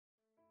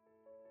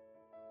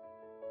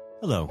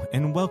Hello,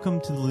 and welcome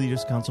to the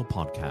Leaders Council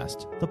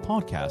podcast, the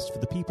podcast for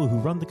the people who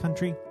run the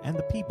country and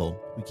the people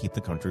who keep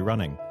the country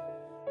running.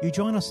 You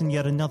join us in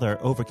yet another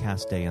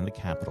overcast day in the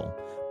capital,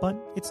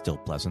 but it's still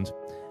pleasant.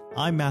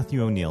 I'm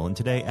Matthew O'Neill, and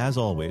today, as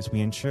always,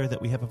 we ensure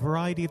that we have a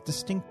variety of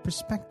distinct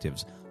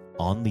perspectives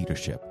on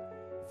leadership.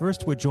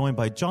 First, we're joined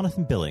by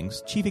Jonathan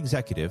Billings, Chief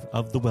Executive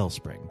of the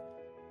Wellspring.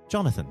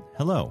 Jonathan,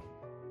 hello.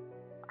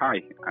 Hi,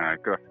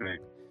 good afternoon.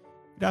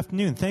 Good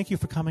afternoon. Thank you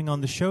for coming on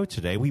the show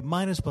today. We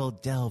might as well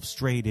delve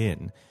straight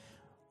in.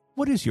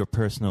 What is your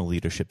personal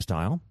leadership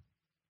style?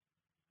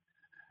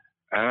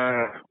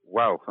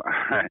 Well,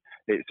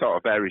 it sort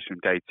of varies from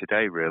day to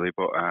day, really,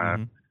 but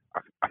I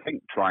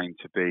think trying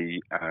to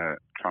be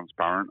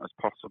transparent as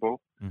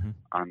possible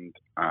and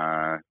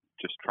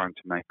just trying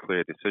to make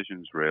clear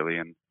decisions, really,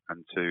 and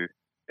to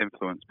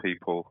influence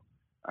people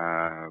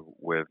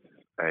with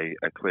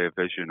a clear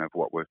vision of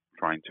what we're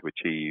trying to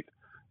achieve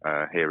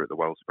here at the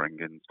Wellspring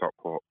in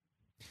Stockport.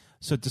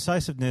 So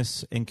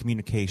decisiveness and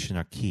communication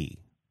are key.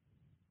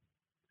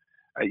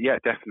 Yeah,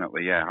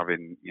 definitely. Yeah,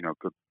 having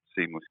good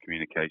seamless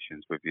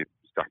communications with your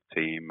staff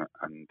team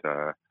and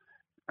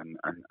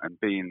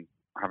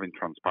having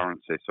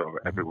transparency so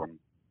everyone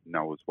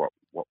knows what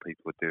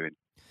people are doing.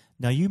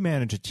 Now, you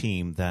manage a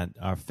team that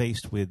are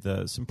faced with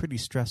some pretty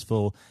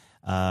stressful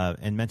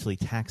and mentally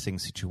taxing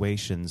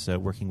situations,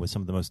 working with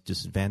some of the most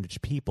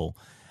disadvantaged people.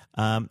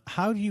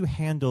 How do you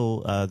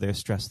handle their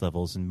stress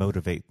levels and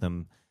motivate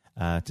them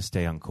to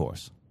stay on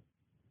course?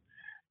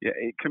 Yeah,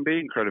 it can be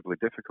incredibly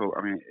difficult.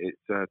 I mean,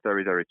 it's a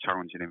very, very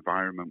challenging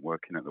environment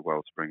working at the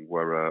Wellspring.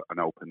 We're an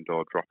open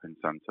door drop-in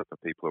centre for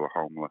people who are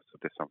homeless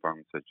or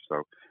disadvantaged.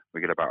 So we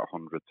get about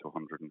 100 to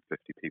 150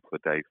 people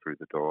a day through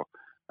the door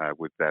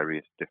with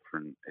various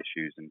different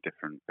issues and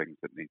different things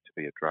that need to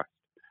be addressed.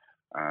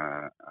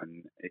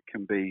 And it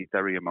can be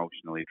very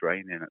emotionally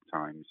draining at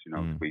times.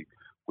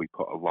 We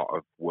put a lot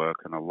of work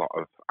and a lot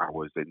of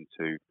hours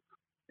into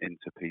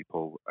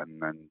people,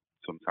 and then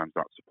sometimes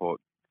that support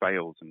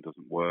fails and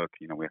doesn't work.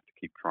 We have to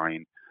keep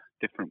trying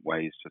different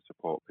ways to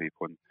support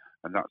people,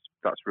 and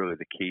that's really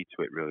the key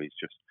to it. Really, is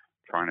just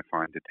trying to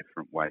find a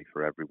different way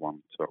for everyone,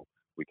 so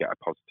we get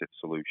a positive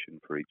solution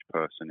for each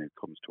person who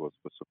comes to us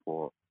for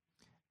support.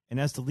 And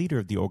as the leader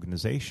of the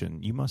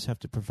organization, you must have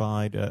to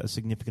provide a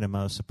significant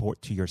amount of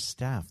support to your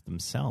staff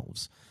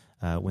themselves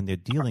when they're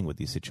dealing with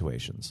these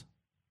situations.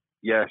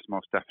 Yes,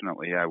 most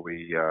definitely. Yeah,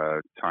 we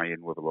tie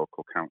in with a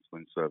local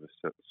counselling service,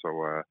 so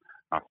our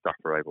staff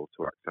are able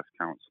to access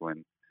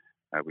counselling.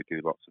 We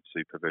do lots of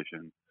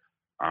supervision.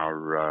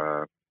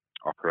 Our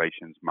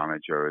operations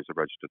manager is a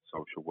registered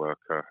social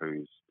worker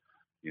who's,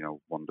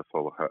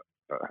 wonderful at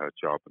her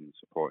job and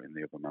supporting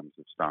the other members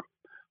of staff.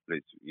 But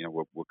it's,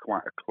 we're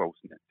quite a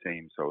close-knit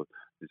team, so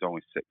there's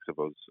only 6 of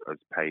us as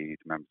paid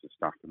members of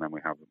staff, and then we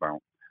have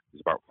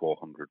there's about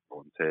 400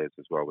 volunteers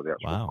as well. With the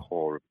actual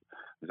core of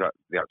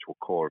the actual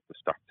core of the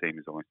staff team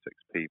is only 6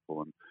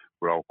 people, and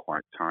we're all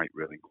quite tight,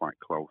 really, quite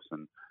close,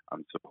 and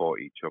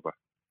support each other.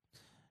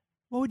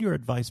 What would your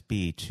advice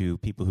be to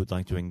people who'd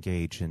like to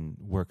engage in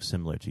work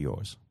similar to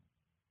yours?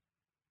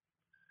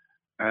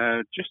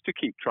 Just to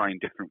keep trying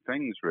different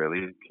things,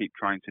 really. Keep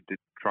trying to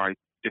try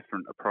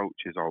different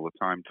approaches all the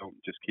time. Don't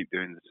just keep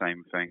doing the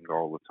same thing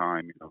all the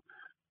time.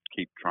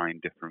 Keep trying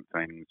different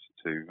things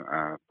to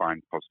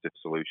find positive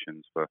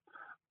solutions for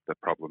the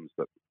problems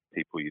that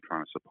people you're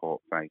trying to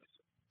support face.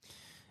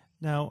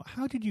 Now,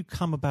 how did you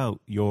come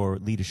about your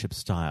leadership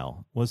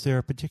style? Was there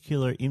a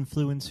particular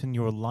influence in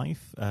your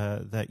life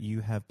that you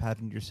have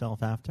patterned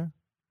yourself after?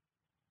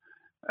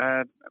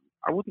 I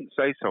wouldn't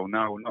say so.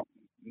 No,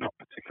 not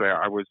particularly.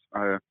 I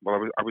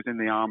was in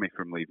the army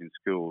from leaving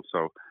school,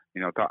 so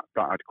that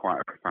had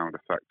quite a profound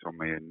effect on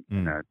me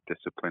in a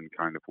disciplined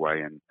kind of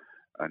way, and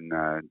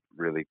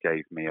really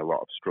gave me a lot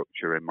of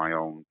structure in my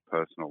own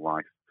personal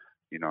life.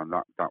 And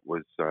that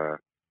was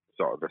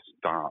sort of the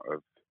start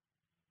of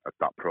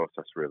that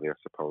process, really, I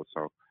suppose.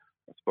 So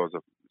I suppose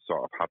I've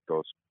sort of had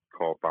those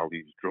core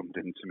values drummed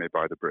into me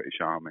by the British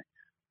Army.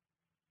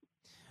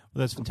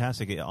 Well, that's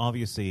fantastic.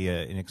 Obviously,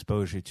 an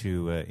exposure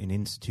to an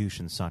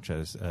institution such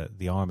as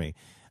the Army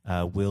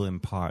will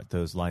impart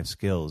those life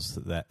skills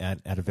that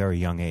at a very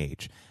young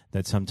age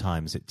that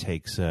sometimes it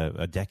takes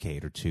a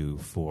decade or two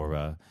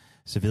for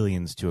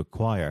civilians to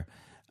acquire.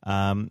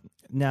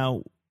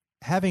 Now,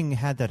 having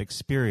had that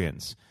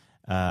experience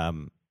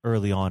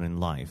early on in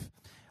life,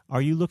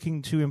 are you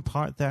looking to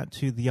impart that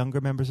to the younger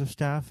members of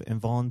staff and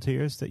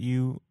volunteers that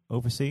you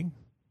oversee?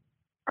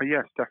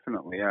 Yes,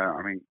 definitely. Yeah,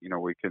 I mean,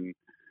 we can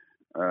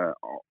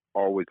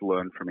always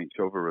learn from each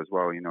other as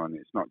well. And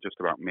it's not just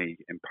about me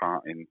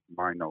imparting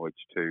my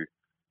knowledge to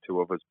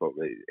others, but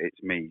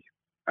it's me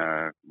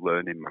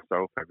learning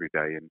myself every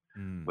day and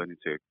learning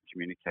to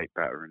communicate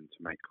better and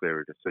to make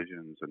clearer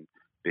decisions and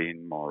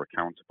being more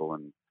accountable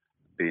and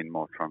being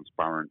more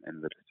transparent in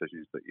the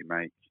decisions that you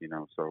make.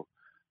 So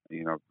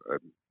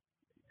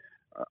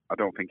I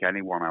don't think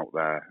anyone out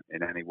there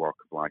in any walk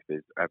of life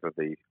is ever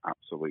the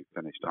absolute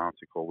finished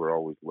article. We're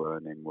always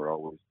learning, we're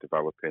always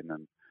developing,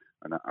 and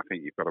I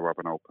think you've got to have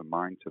an open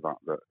mind to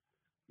that,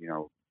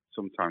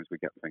 sometimes we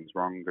get things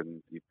wrong,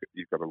 and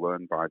you've got to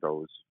learn by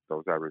those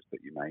errors that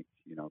you make,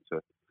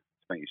 to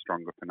make you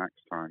stronger for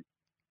next time.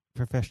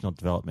 Professional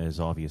development is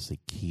obviously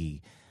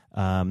key.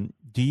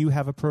 Do you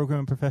have a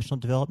program in professional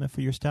development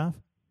for your staff?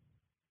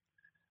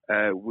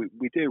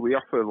 We do. We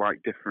offer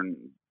different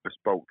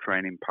bespoke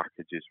training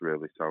packages,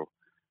 really. So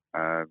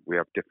we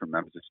have different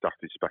members of staff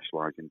who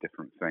specialise in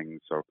different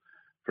things. So,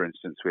 for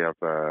instance, we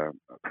have a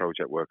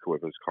project worker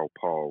with us called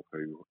Paul,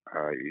 who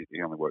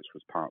he only works for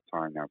us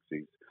part-time now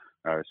because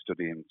he's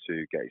studying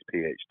to get his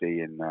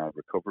PhD in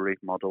recovery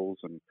models,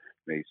 and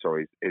so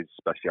his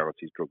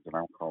speciality is drugs and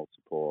alcohol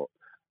support.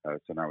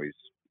 So now he's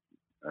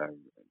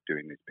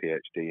doing his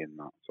PhD in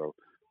that. So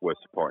we're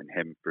supporting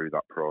him through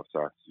that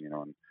process,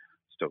 and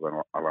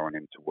still allowing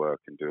him to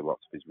work and do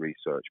lots of his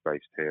research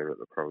based here at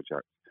the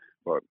project.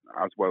 But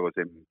as well as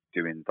him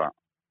doing that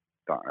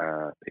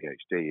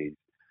PhD,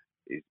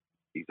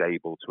 he's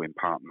able to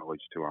impart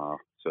knowledge to our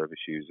service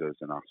users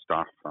and our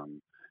staff,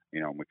 and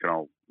we can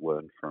all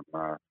learn from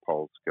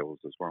Paul's skills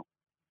as well.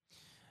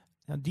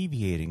 Now,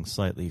 deviating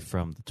slightly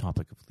from the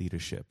topic of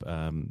leadership,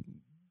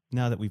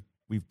 now that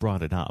we've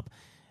brought it up,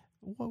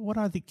 what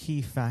are the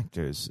key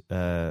factors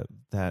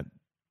that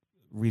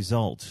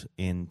result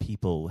in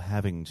people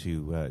having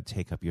to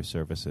take up your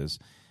services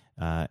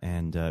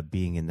and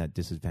being in that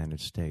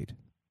disadvantaged state?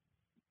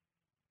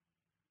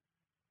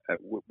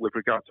 With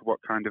regard to what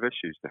kind of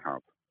issues they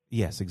have?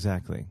 Yes,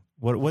 exactly.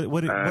 What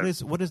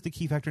is the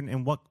key factor,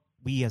 and what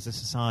we as a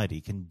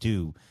society can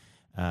do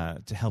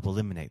to help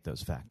eliminate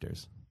those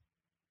factors?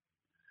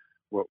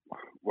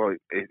 Well,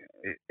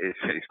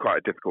 it's quite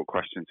a difficult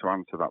question to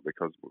answer that,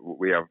 because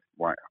we have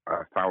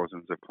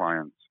thousands of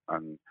clients,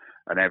 and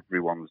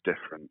everyone's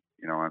different.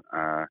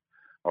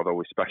 Although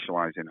we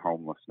specialise in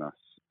homelessness,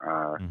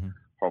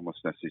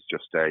 homelessness is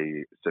just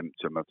a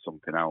symptom of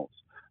something else,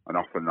 and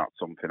often that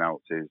something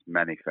else is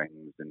many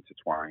things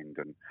intertwined,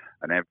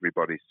 and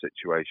everybody's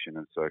situation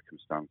and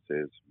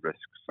circumstances,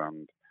 risks,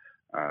 and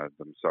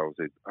themselves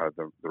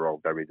they're all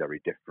very,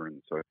 very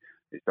different. So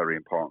it's very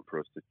important for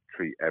us to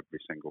treat every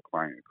single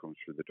client who comes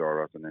through the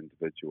door as an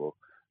individual.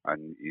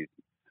 And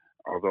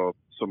although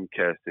some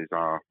cases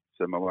are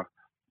similar,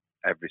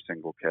 every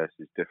single case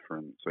is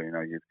different. So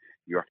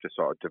you have to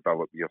sort of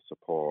develop your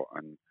support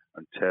and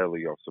tailor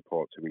your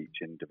support to each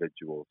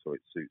individual so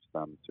it suits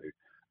them to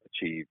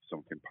achieve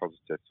something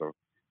positive. So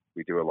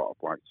we do a lot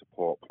of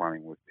support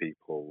planning with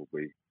people.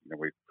 We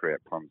create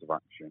plans of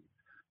action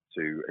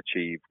to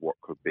achieve what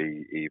could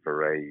be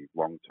either a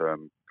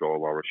long-term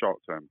goal or a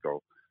short-term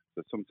goal.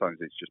 So sometimes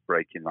it's just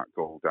breaking that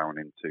goal down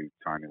into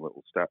tiny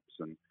little steps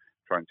and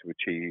trying to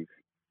achieve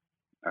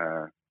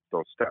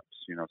those steps,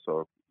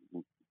 so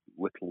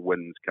little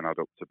wins can add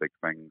up to big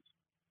things.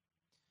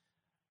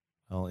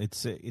 Well,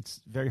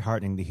 it's very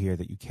heartening to hear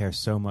that you care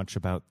so much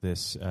about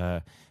this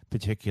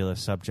particular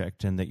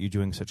subject and that you're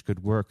doing such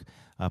good work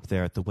up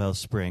there at the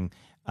Wellspring.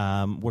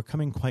 We're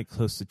coming quite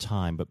close to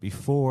time, but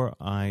before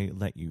I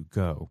let you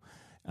go,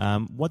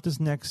 what does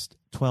next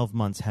 12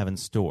 months have in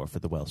store for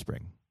the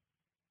Wellspring?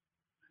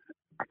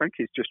 I think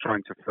it's just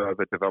trying to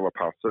further develop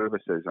our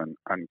services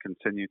and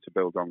continue to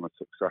build on the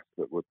success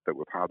that we've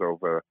had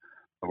over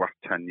the last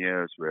 10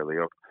 years, really.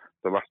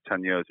 The last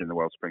 10 years in the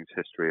Wellspring's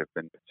history have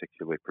been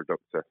particularly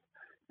productive.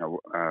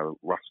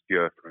 Last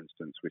year, for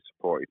instance, we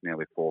supported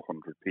nearly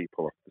 400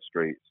 people off the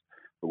streets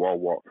who all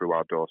walked through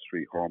our door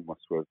street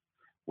homeless with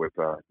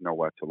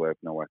nowhere to live,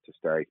 nowhere to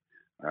stay.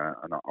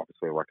 And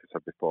obviously, like I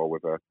said before,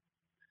 with a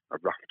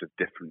raft of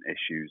different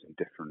issues and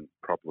different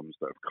problems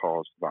that have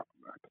caused that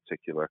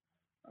particular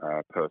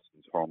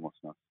person's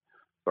homelessness.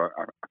 So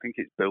I think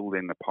it's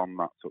building upon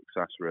that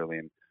success, really,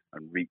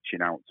 and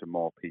reaching out to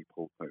more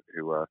people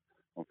who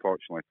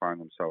unfortunately find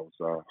themselves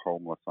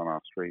homeless on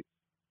our streets.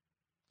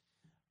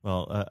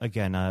 Well,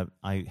 again,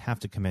 I have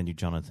to commend you,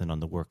 Jonathan, on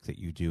the work that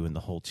you do and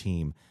the whole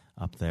team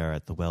up there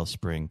at the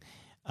Wellspring.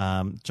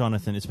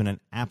 Jonathan, it's been an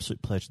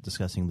absolute pleasure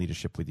discussing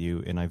leadership with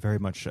you, and I very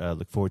much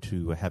look forward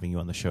to having you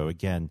on the show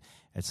again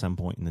at some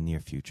point in the near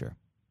future.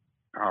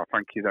 Oh,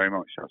 thank you very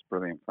much. That's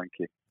brilliant. Thank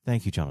you.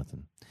 Thank you,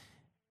 Jonathan.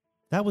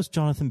 That was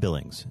Jonathan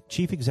Billings,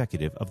 Chief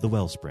Executive of the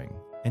Wellspring.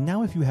 And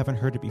now, if you haven't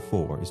heard it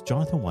before, is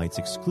Jonathan White's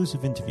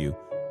exclusive interview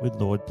with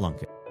Lord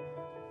Blunkett.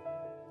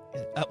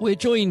 We're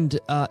joined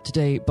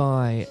today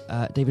by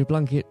David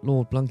Blunkett,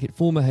 Lord Blunkett,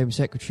 former Home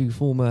Secretary,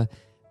 former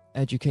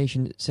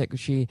Education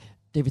Secretary.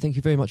 David, thank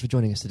you very much for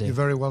joining us today. You're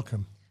very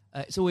welcome.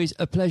 It's always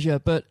a pleasure,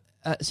 but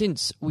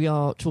since we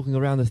are talking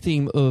around the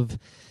theme of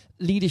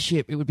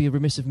leadership, it would be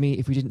remiss of me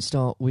if we didn't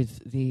start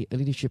with the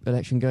leadership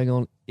election going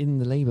on in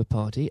the Labour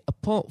Party.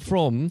 Apart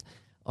from,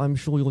 I'm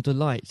sure, your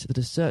delight that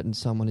a certain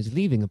someone is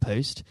leaving a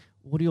post,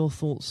 what are your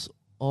thoughts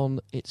on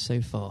it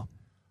so far?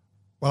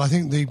 Well, I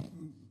think the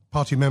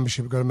party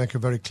membership have got to make a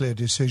very clear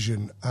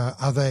decision.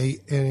 Are they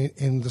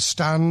in the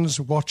stands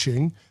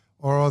watching,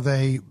 or are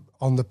they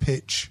on the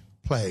pitch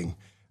playing?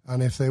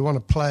 And if they want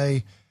to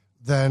play,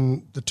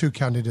 then the two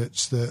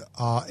candidates that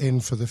are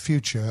in for the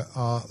future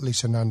are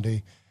Lisa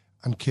Nandy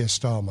and Keir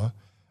Starmer.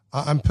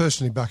 I'm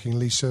personally backing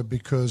Lisa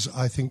because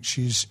I think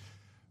she's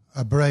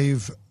a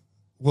brave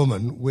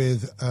woman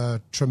with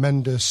a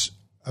tremendous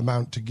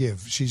amount to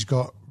give. She's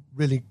got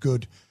really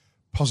good,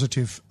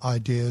 positive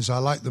ideas. I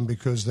like them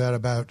because they're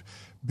about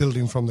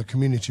building from the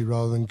community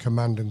rather than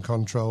command and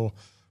control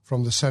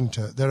from the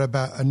centre. They're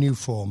about a new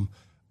form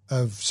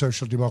of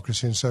social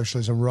democracy and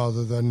socialism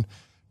rather than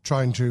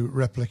trying to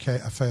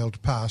replicate a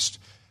failed past.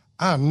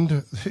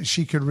 And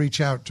she can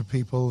reach out to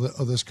people that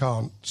others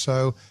can't.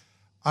 So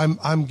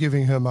I'm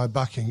giving her my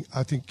backing.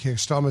 I think Keir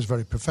Starmer is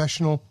very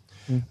professional,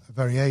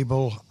 very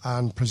able,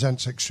 and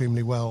presents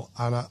extremely well.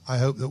 And I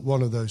hope that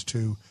one of those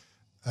two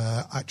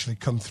actually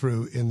come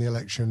through in the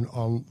election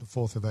on the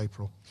 4th of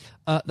April.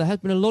 There has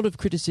been a lot of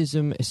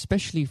criticism,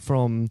 especially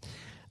from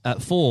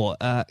for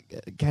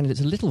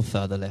candidates a little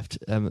further left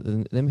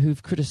than them,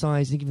 who've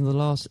criticised even the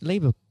last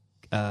Labour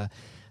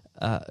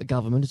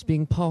government as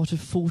being part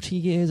of 40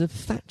 years of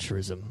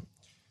Thatcherism.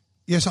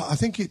 Yes, I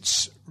think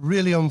it's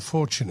really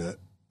unfortunate,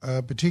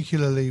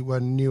 particularly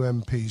when new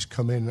MPs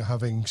come in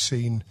having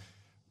seen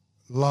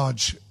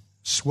large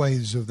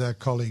swathes of their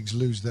colleagues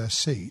lose their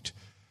seat,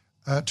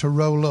 to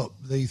roll up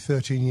the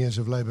 13 years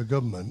of Labour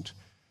government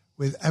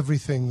with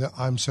everything that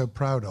I'm so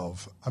proud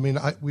of. I mean,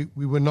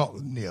 we were not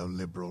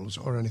neoliberals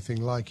or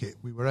anything like it.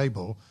 We were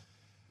able,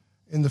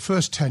 in the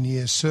first 10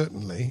 years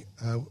certainly,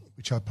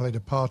 which I played a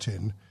part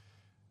in,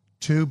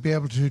 to be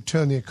able to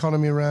turn the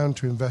economy around,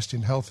 to invest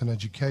in health and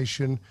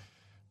education,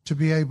 to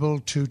be able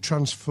to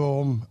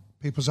transform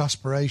people's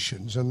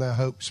aspirations and their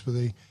hopes for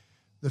the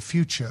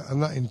future.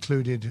 And that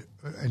included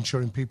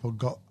ensuring people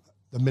got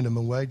the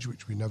minimum wage,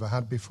 which we never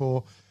had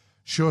before,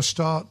 Sure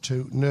Start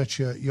to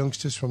nurture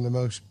youngsters from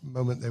the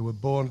moment they were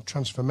born,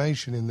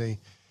 transformation in the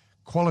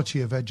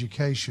quality of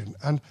education.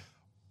 And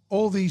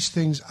all these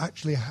things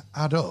actually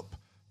add up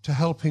to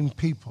helping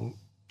people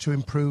to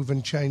improve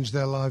and change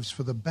their lives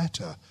for the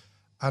better.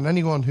 And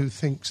anyone who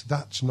thinks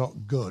that's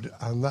not good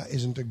and that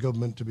isn't a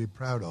government to be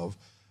proud of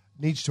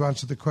needs to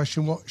answer the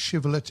question, what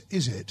shibboleth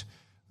is it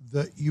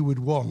that you would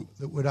want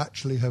that would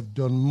actually have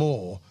done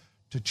more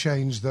to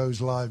change those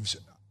lives?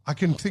 I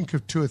can think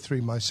of two or three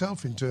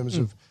myself in terms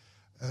of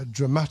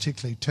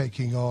dramatically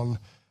taking on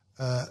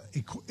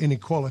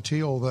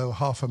inequality, although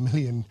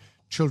 500,000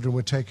 children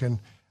were taken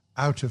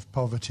out of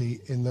poverty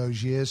in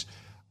those years.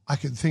 I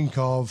can think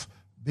of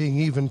being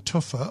even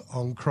tougher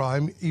on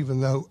crime,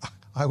 even though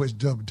I was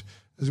dubbed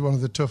as one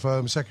of the tougher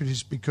Home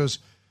Secretaries, because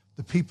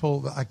the people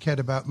that I cared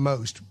about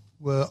most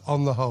were,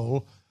 on the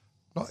whole,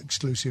 not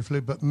exclusively,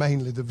 but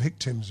mainly the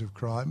victims of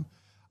crime.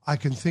 I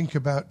can think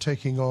about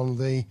taking on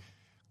the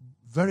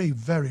very,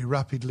 very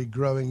rapidly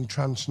growing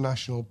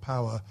transnational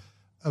power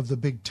of the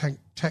big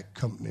tech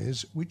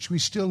companies, which we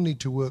still need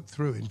to work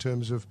through in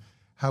terms of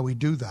how we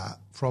do that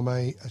from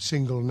a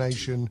single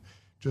nation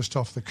just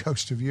off the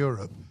coast of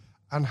Europe,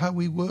 and how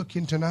we work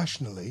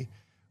internationally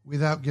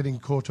without getting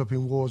caught up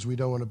in wars we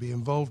don't want to be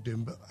involved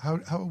in. But how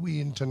are we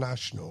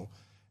international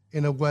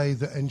in a way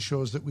that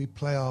ensures that we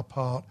play our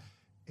part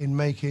in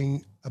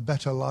making a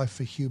better life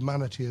for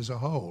humanity as a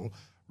whole,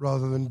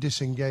 rather than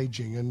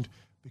disengaging and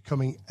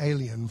becoming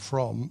alien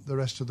from the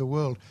rest of the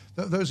world?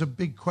 Those are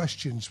big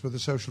questions for the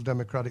social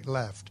democratic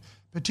left,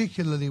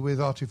 particularly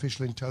with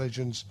artificial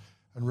intelligence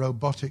and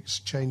robotics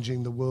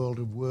changing the world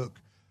of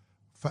work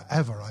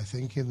forever, I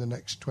think, in the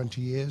next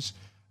 20 years.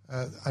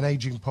 An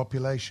ageing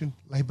population.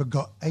 Labour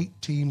got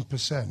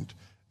 18%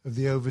 of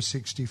the over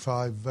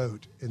 65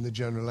 vote in the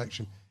general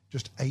election.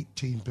 Just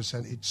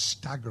 18%. It's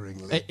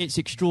staggeringly... It's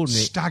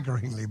extraordinary.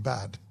 Staggeringly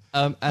bad.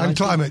 And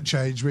climate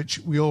change, which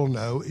we all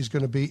know is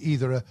going to be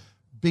either a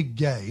big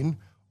gain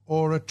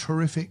or a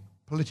terrific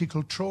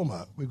political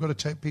trauma. We've got to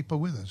take people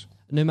with us.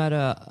 No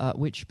matter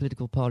which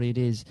political party it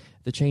is,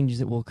 the changes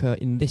that will occur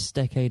in this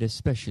decade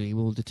especially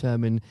will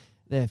determine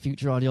their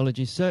future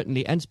ideologies,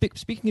 certainly. And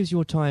speaking of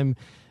your time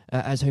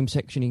as Home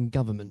Secretary in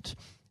government,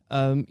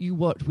 you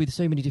worked with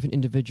so many different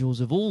individuals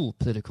of all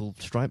political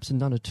stripes and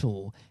none at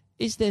all.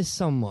 Is there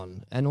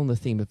someone, and on the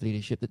theme of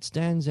leadership, that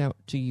stands out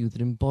to you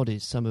that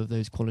embodies some of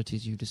those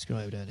qualities you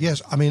described earlier?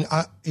 Yes, I mean,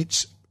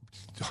 it's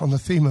on the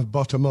theme of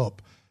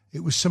bottom-up.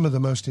 It was some of the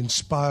most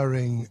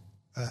inspiring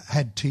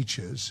head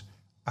teachers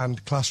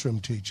and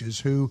classroom teachers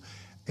who,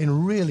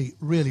 in really,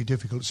 really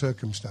difficult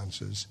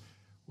circumstances,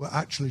 were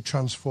actually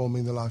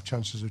transforming the life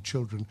chances of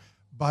children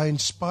by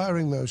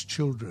inspiring those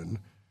children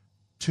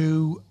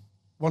to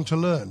want to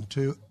learn,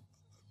 to,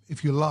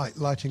 if you like,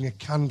 lighting a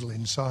candle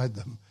inside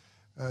them,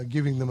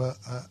 giving them a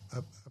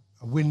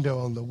window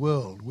on the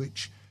world,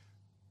 which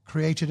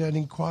created an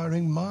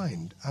inquiring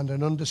mind and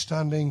an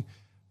understanding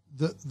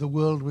that the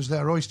world was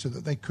their oyster,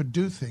 that they could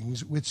do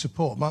things with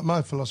support.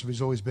 My philosophy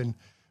has always been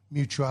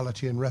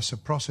mutuality and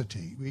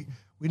reciprocity.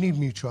 We need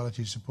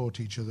mutuality to support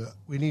each other.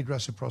 We need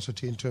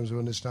reciprocity in terms of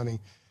understanding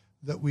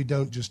that we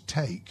don't just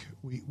take,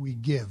 we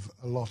give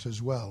a lot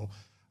as well.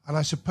 And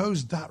I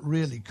suppose that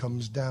really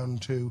comes down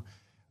to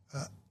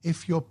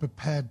if you're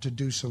prepared to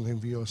do something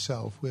for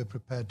yourself, we're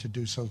prepared to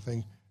do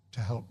something to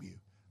help you.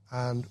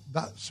 And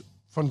that's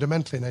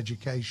fundamentally in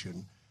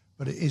education,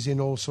 but it is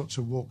in all sorts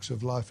of walks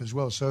of life as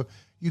well. So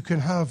you can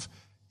have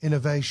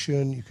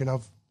innovation, you can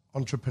have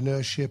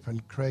entrepreneurship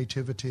and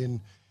creativity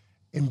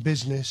in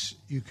business,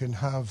 you can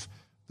have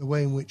the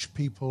way in which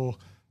people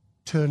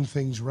turn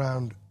things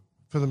around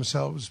for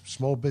themselves.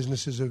 Small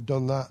businesses have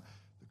done that.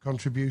 The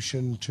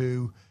contribution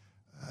to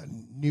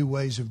new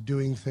ways of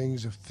doing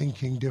things, of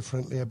thinking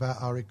differently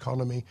about our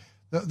economy.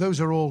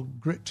 Those are all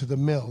grit to the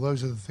mill.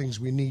 Those are the things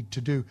we need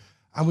to do.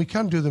 And we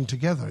can do them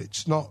together.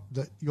 It's not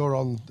that you're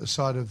on the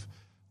side of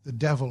the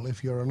devil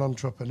if you're an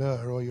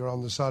entrepreneur, or you're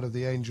on the side of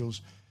the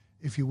angels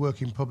if you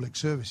work in public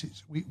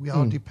services. We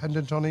are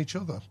dependent on each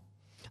other.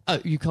 Oh,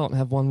 you can't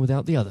have one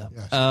without the other.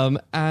 Yes.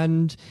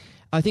 And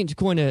I think, to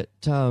coin a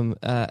term,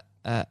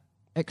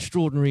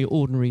 extraordinary,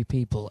 ordinary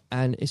people,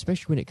 and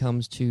especially when it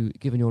comes to,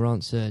 given your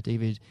answer,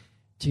 David,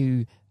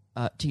 to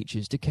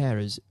teachers, to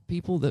carers,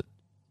 people that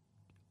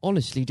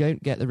honestly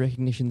don't get the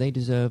recognition they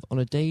deserve on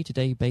a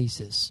day-to-day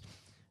basis.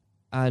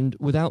 And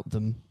without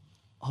them,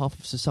 half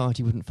of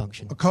society wouldn't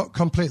function.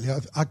 Completely.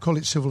 I call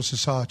it civil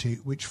society,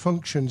 which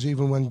functions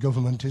even when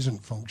government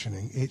isn't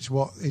functioning. It's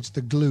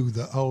the glue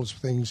that holds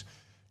things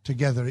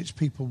together. It's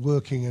people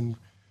working and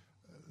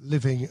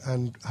living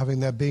and having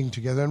their being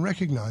together and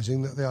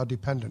recognising that they are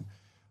dependent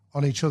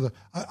on each other.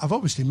 I've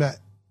obviously met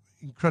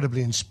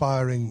incredibly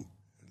inspiring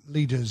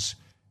leaders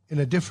in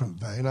a different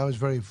vein. I was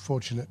very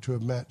fortunate to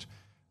have met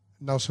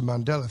Nelson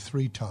Mandela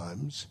 3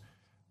 times.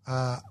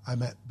 I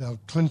met Bill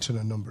Clinton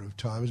a number of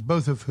times,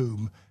 both of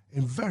whom,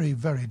 in very,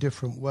 very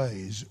different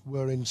ways,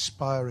 were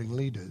inspiring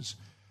leaders.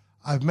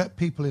 I've met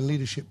people in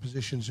leadership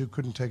positions who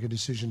couldn't take a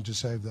decision to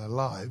save their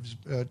lives.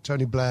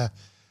 Tony Blair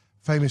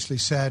famously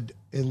said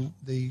in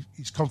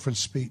his conference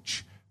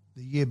speech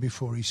the year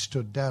before he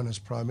stood down as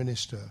Prime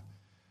Minister,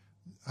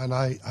 and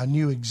I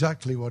knew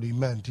exactly what he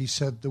meant. He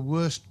said the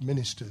worst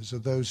ministers are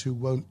those who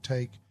won't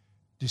take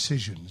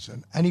decisions,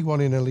 and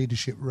anyone in a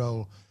leadership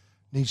role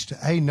needs to,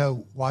 A,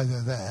 know why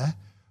they're there,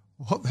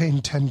 what they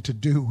intend to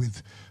do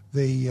with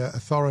the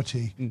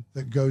authority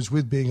that goes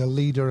with being a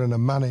leader and a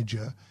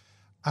manager,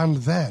 and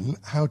then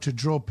how to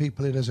draw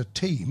people in as a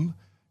team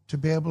to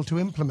be able to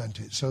implement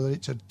it so that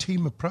it's a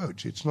team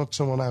approach. It's not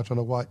someone out on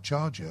a white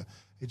charger.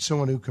 It's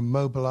someone who can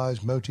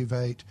mobilise,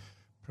 motivate,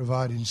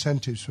 provide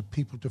incentives for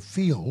people to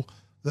feel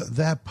that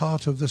they're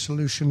part of the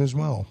solution as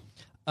well.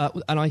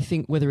 And I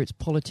think whether it's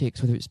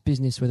politics, whether it's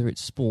business, whether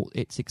it's sport,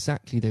 it's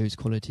exactly those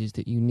qualities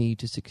that you need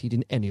to succeed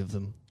in any of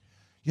them.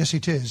 Yes,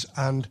 it is.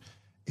 And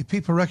if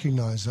people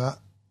recognise that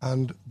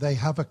and they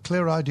have a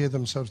clear idea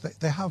themselves,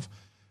 they have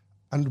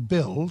and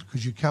build,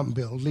 because you can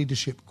build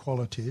leadership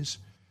qualities,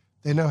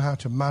 they know how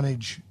to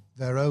manage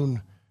their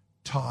own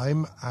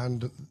time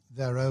and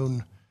their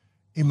own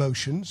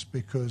emotions,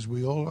 because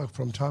we all,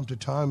 from time to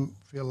time,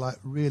 feel like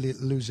really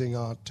losing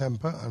our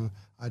temper, and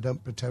I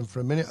don't pretend for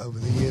a minute over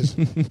the years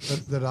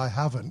that I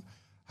haven't.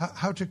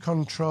 How to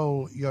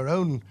control your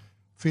own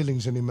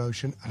feelings and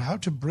emotion, and how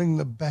to bring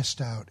the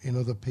best out in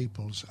other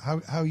people's.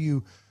 How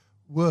you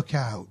work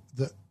out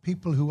that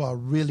people who are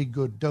really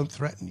good don't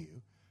threaten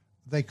you,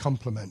 they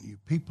complement you.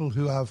 People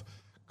who have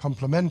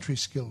complementary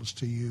skills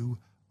to you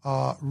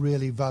are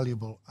really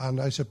valuable.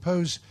 And I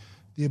suppose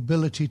the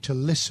ability to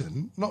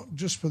listen, not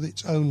just for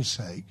its own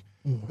sake,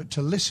 but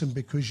to listen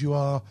because you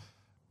are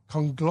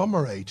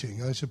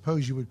conglomerating, I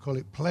suppose you would call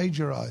it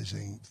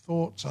plagiarizing,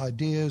 thoughts,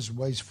 ideas,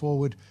 ways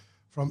forward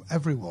from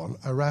everyone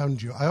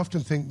around you. I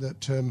often think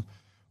that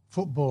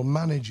football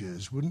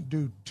managers wouldn't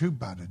do too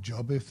bad a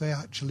job if they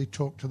actually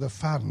talk to the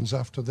fans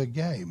after the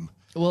game.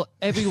 Well,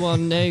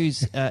 everyone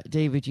knows,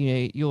 David,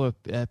 you're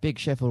a big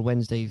Sheffield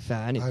Wednesday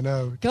fan. I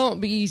know. Can't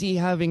be easy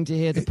having to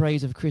hear the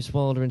praise of Chris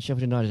Wilder and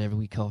Sheffield United every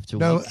week after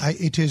week. No,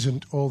 it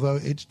isn't, although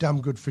it's damn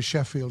good for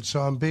Sheffield,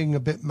 so I'm being a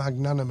bit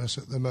magnanimous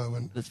at the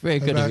moment. That's very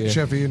good about of you.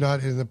 Sheffield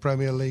United in the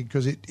Premier League,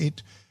 because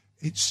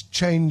it's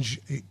change.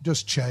 It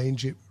does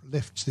change. It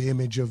lifts the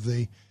image of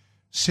the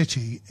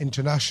city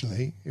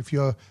internationally. If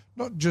you're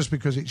not just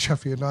because it's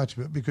Sheffield United,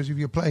 but because if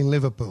you're playing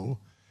Liverpool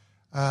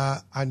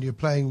and you're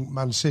playing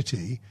Man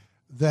City,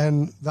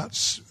 then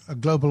that's a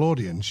global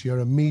audience. You're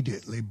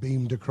immediately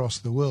beamed across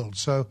the world.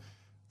 So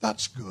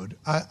that's good.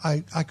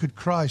 I could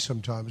cry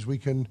sometimes. We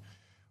can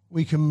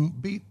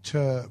beat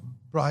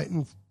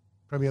Brighton,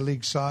 Premier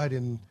League side,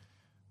 in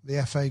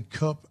the FA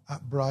Cup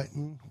at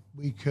Brighton.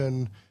 We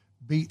can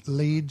beat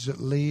Leeds at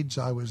Leeds.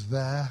 I was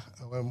there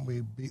when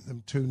we beat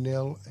them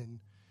 2-0 in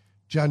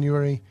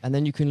January. And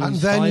then you can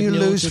lose 5-0. And then you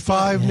lose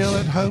 5-0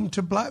 at home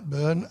to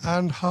Blackburn,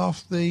 and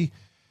half the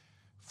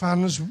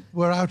fans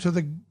were out of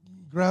the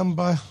ground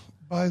by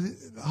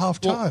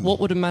half time. What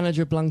would a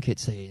manager Blunkett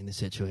say in this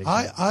situation?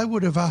 I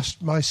would have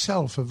asked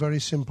myself a very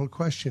simple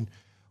question.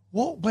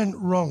 What went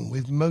wrong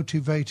with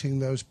motivating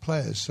those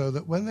players so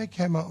that when they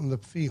came out on the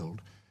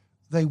field,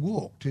 they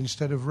walked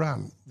instead of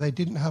ran? They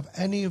didn't have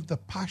any of the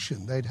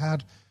passion they'd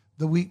had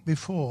the week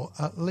before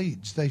at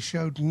Leeds. They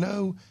showed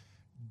no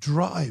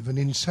drive and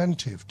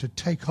incentive to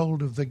take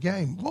hold of the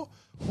game.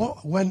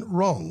 What went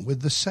wrong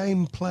with the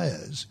same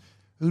players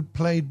who'd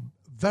played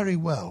very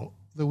well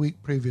the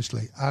week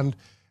previously? And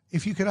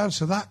if you could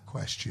answer that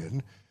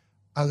question,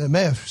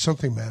 and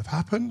something may have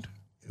happened,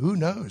 who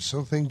knows,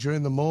 something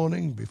during the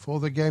morning before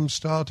the game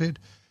started,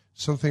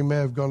 something may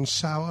have gone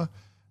sour,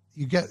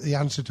 you get the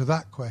answer to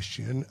that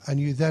question, and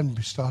you then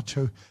start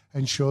to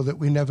ensure that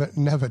we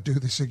never do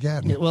this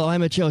again. Yeah, well,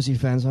 I'm a Chelsea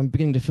fan, so I'm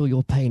beginning to feel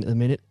your pain at the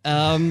minute.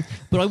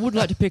 But I would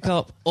like to pick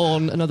up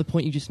on another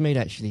point you just made,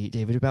 actually,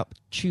 David, about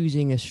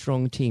choosing a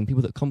strong team,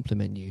 people that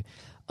complement you.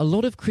 A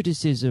lot of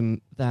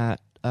criticism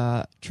that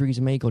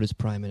Theresa May got as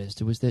Prime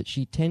Minister was that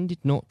she tended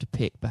not to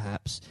pick,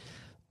 perhaps,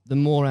 the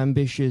more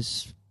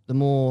ambitious, the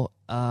more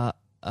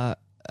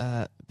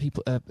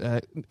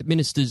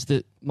ministers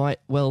that might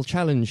well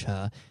challenge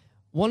her.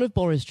 One of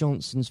Boris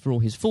Johnson's, for all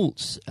his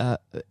faults,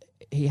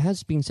 he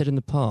has been said in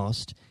the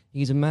past,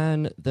 he's a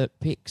man that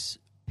picks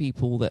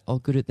people that are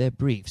good at their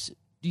briefs.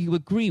 Do you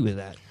agree with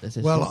that?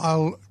 Well,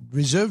 I'll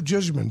reserve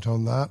judgment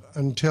on that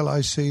until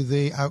I see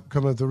the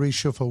outcome of the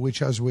reshuffle,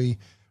 which, as we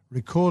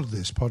record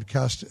this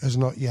podcast, has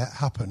not yet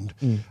happened.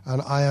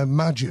 And I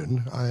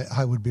imagine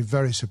I would be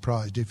very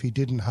surprised if he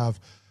didn't have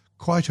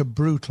quite a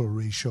brutal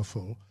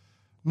reshuffle,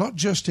 not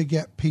just to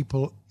get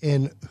people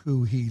in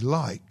who he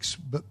likes,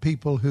 but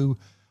people who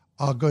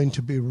are going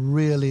to be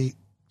really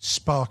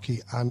sparky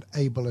and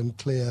able and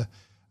clear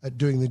at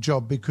doing the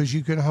job, because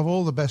you can have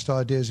all the best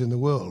ideas in the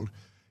world,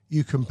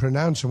 you can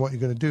pronounce on what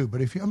you're going to do,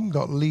 but if you haven't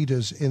got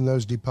leaders in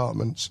those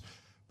departments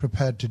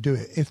prepared to do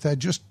it, if they're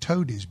just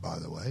toadies, by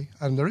the way,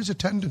 and there is a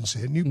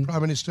tendency, a new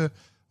Prime Minister,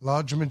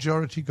 large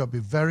majority, got to be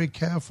very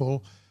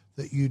careful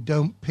that you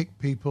don't pick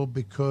people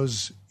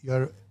because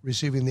you're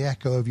receiving the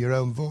echo of your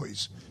own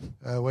voice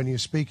when you're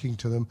speaking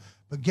to them,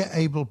 but get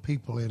able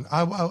people in.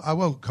 I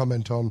won't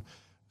comment on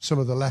some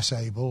of the less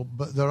able,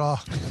 but there are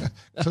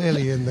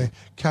clearly in the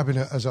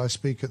cabinet as I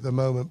speak at the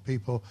moment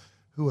people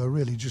who are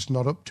really just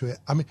not up to it.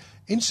 I mean,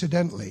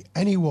 incidentally,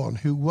 anyone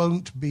who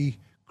won't be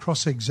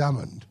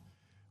cross-examined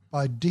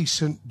by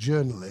decent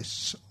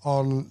journalists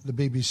on the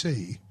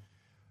BBC,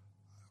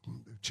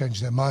 who've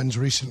changed their minds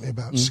recently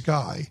about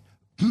Sky,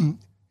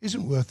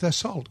 isn't worth their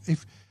salt.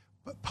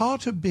 But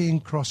part of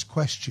being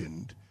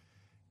cross-questioned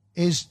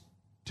is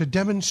to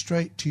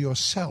demonstrate to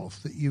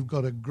yourself that you've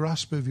got a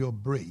grasp of your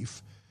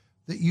brief,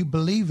 that you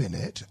believe in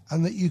it,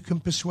 and that you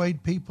can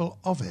persuade people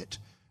of it.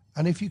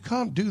 And if you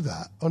can't do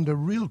that under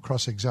real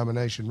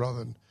cross-examination, rather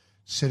than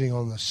sitting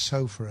on the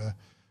sofa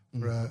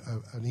for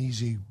an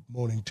easy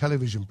morning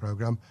television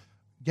program,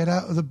 get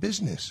out of the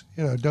business.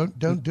 Don't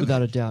do it.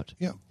 Without a doubt.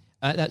 Yeah.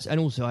 And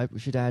also, I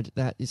should add,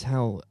 that is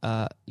how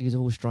Leaders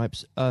of All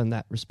Stripes earn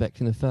that respect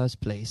in the first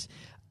place.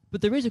 But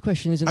there is a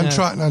question, isn't there? And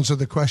try and answer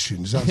the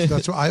questions.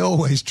 That's what I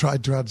always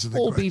tried to answer the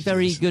questions. Or be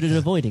very good at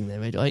avoiding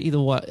them. Either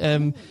way.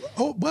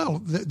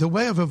 The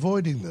way of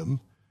avoiding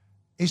them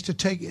is to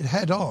take it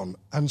head on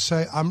and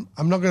say, I'm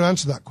not going to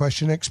answer that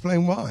question,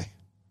 explain why.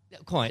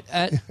 Quite.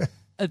 And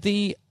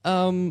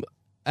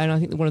I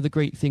think one of the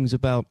great things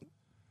about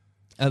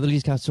the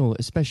Leaders Council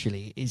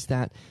especially is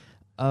that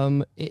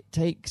it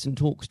takes and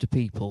talks to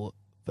people,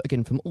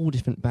 again, from all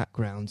different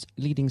backgrounds,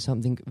 leading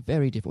something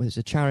very different, whether it's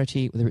a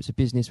charity, whether it's a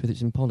business, whether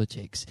it's in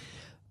politics.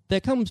 There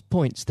comes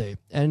points, though,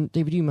 and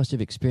David, you must have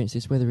experienced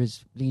this, whether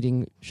as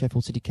leading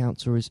Sheffield City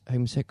Council or as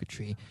Home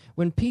Secretary,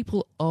 when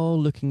people are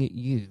looking at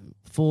you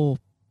for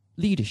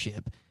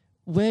leadership,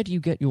 where do you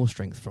get your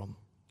strength from?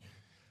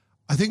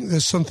 I think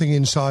there's something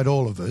inside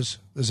all of us.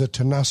 There's a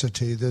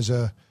tenacity, there's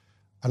an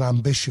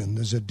ambition,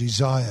 there's a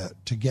desire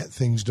to get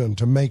things done,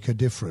 to make a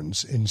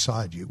difference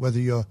inside you, whether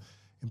you're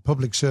in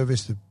public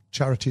service, the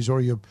charities,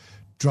 or you're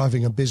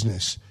driving a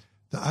business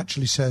that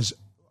actually says,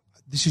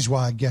 this is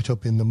why I get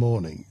up in the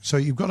morning. So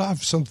you've got to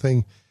have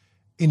something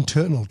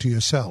internal to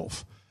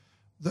yourself.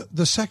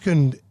 The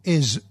second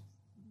is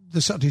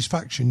the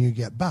satisfaction you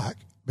get back,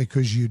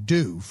 because you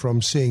do,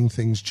 from seeing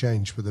things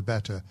change for the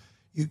better.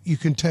 You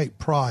can take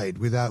pride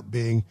without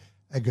being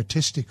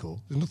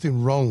egotistical. There's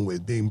nothing wrong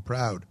with being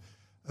proud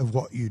of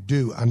what you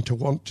do and to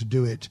want to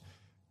do it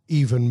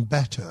even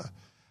better.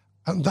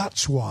 And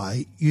that's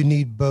why you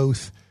need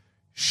both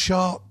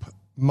sharp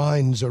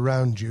minds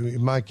around you.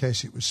 In my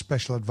case, it was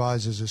special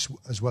advisors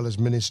as well as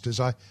ministers.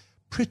 I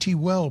pretty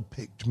well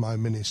picked my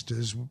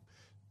ministers.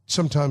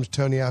 Sometimes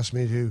Tony asked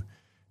me to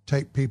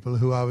take people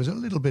who I was a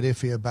little bit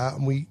iffy about,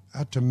 and we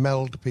had to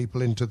meld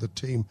people into the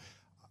team.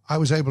 I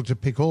was able to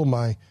pick all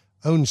my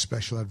own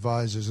special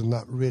advisors, and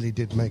that really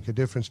did make a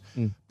difference.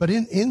 But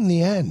in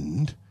the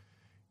end,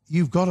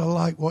 you've got to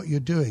like what you're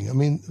doing. I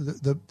mean,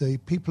 the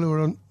people who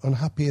are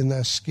unhappy in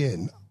their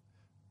skin,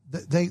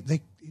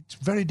 it's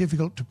very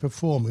difficult to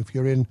perform if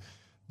you're in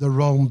the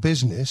wrong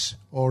business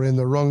or in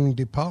the wrong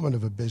department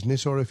of a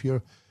business, or if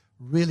you're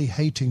really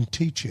hating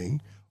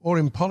teaching, or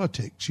in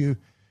politics, you're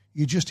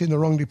just in the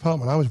wrong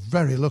department. I was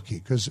very lucky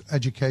because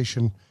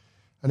education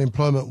and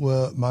employment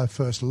were my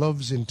first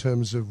loves in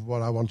terms of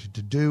what I wanted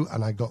to do,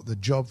 and I got the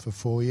job for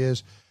 4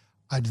 years.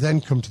 I'd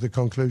then come to the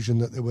conclusion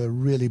that there were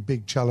really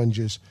big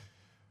challenges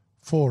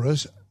for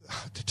us.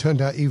 It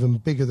turned out even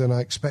bigger than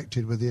I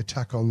expected with the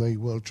attack on the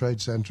World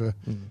Trade Center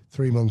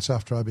 3 months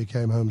after I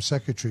became Home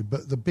Secretary.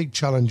 But the big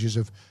challenges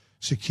of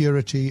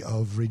security,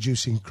 of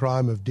reducing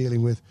crime, of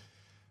dealing with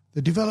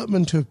the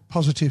development of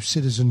positive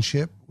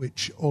citizenship,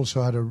 which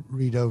also had a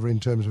read over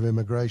in terms of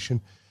immigration,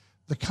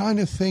 the kind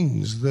of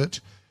things that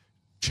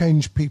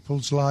change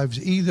people's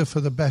lives either for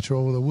the better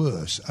or the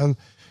worse. And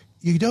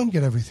you don't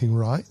get everything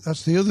right.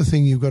 That's the other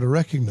thing you've got to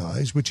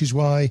recognise, which is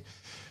why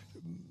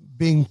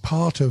being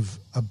part of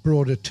a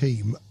broader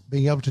team,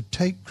 being able to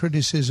take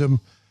criticism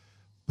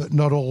but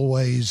not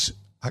always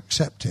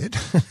accept it,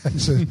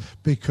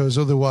 because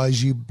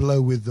otherwise you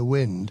blow with the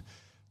wind,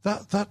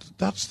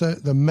 that's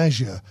the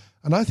measure.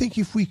 And I think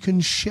if we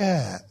can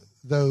share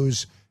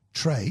those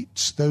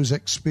traits, those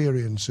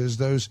experiences,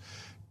 those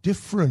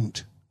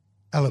different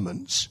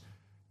elements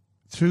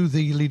through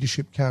the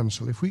Leadership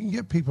Council, if we can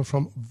get people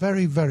from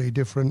very, very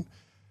different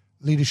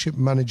leadership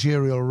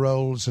managerial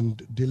roles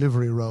and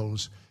delivery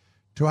roles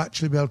to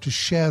actually be able to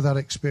share that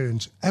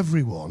experience,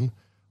 everyone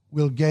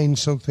will gain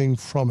something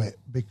from it,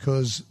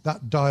 because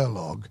that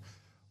dialogue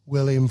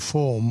will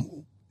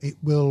inform, it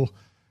will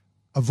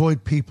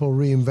avoid people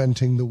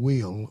reinventing the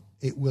wheel,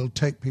 it will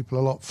take people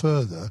a lot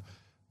further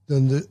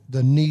than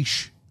the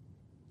niche,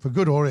 for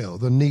good or ill,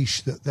 the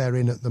niche that they're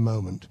in at the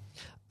moment.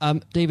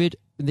 David,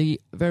 in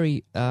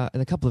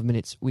a couple of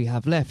minutes we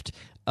have left,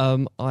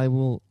 I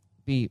will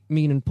be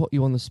mean and put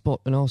you on the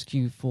spot and ask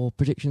you for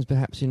predictions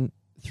perhaps in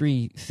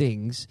 3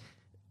 things.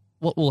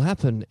 What will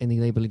happen in the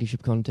Labour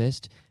leadership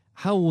contest?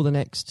 How will the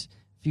next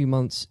few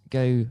months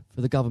go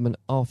for the government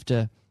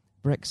after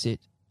Brexit,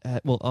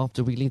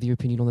 after we leave the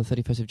European Union on the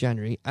 31st of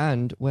January?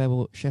 And where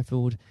will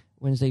Sheffield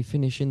Wednesday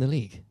finish in the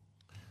league?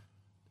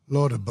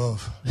 Lord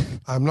above.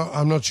 I'm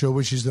not sure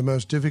which is the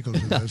most difficult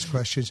of those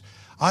questions.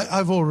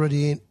 I've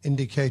already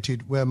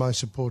indicated where my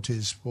support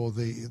is for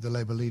the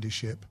Labour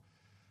leadership.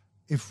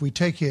 If we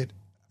take it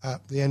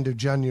at the end of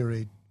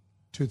January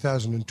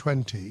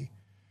 2020,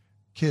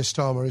 Keir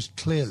Starmer has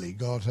clearly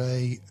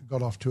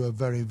got off to a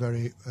very,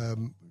 very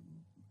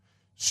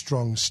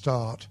strong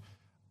start.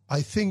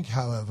 I think,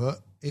 however,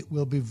 it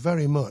will be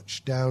very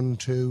much down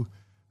to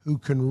who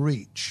can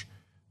reach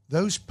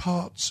those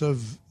parts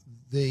of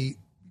the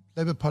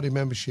Labour Party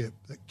membership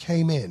that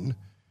came in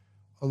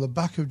on the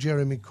back of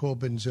Jeremy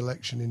Corbyn's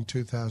election in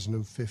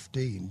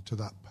 2015 to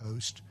that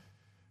post,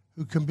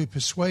 who can be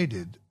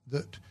persuaded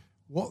that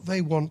what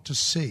they want to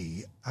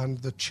see and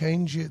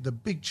the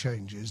big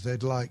changes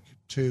they'd like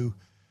to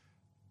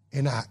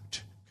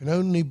enact can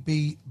only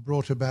be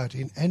brought about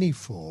in any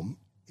form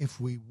if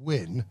we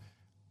win,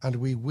 and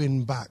we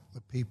win back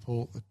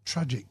the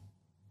tragic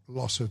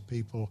loss of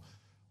people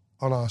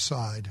on our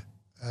side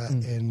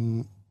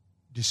in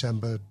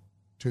December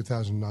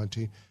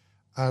 2019,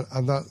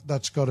 and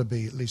that's got to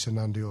be Lisa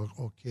Nandy or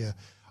Keir.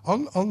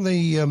 On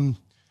the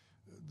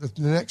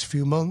next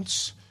few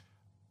months,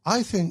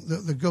 I think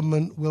that the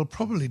government will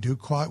probably do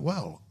quite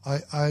well.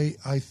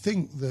 I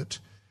think that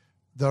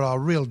there are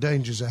real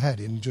dangers ahead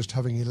in just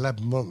having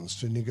 11 months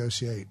to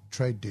negotiate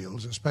trade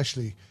deals,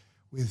 especially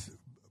with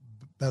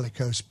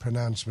bellicose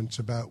pronouncements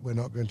about we're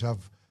not going to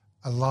have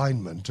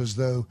alignment, as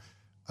though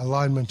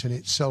alignment in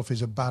itself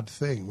is a bad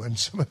thing when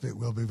some of it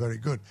will be very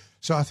good.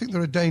 So I think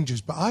there are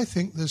dangers, but I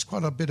think there's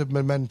quite a bit of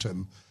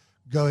momentum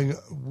going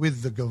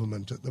with the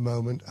government at the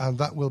moment, and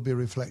that will be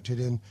reflected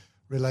in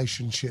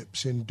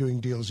relationships, in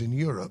doing deals in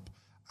Europe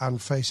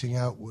and facing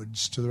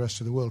outwards to the rest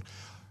of the world.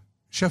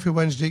 Sheffield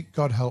Wednesday,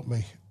 God help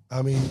me.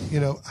 I mean,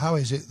 how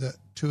is it that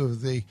 2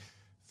 of the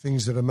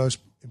things that are most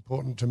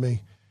important to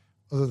me,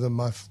 other than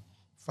my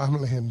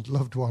family and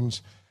loved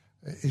ones,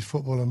 is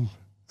football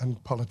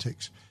and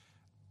politics?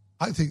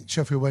 I think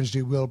Sheffield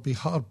Wednesday will be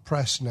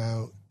hard-pressed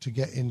now to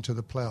get into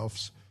the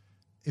playoffs.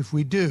 If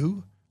we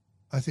do,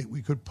 I think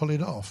we could pull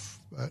it off,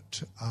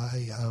 but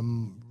I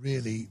am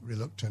really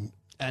reluctant.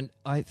 And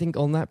I think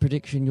on that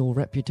prediction, your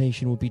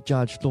reputation will be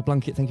judged. Lord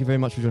Blunkett, thank you very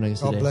much for joining us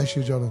today. God bless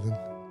you, Jonathan.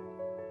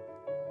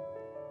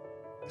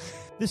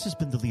 This has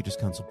been the Leaders'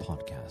 Council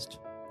podcast.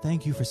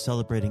 Thank you for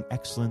celebrating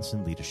excellence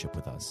in leadership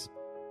with us.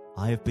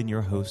 I have been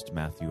your host,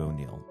 Matthew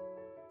O'Neill.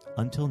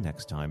 Until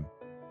next time,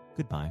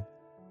 goodbye.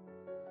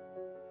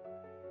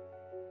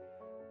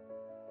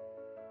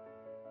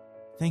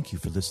 Thank you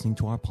for listening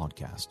to our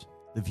podcast.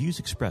 The views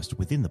expressed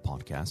within the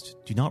podcast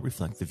do not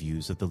reflect the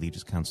views of the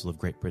Leaders' Council of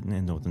Great Britain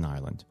and Northern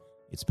Ireland,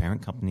 its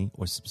parent company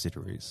or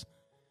subsidiaries,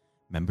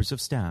 members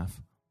of staff,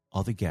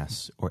 other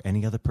guests, or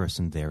any other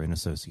person therein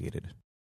associated.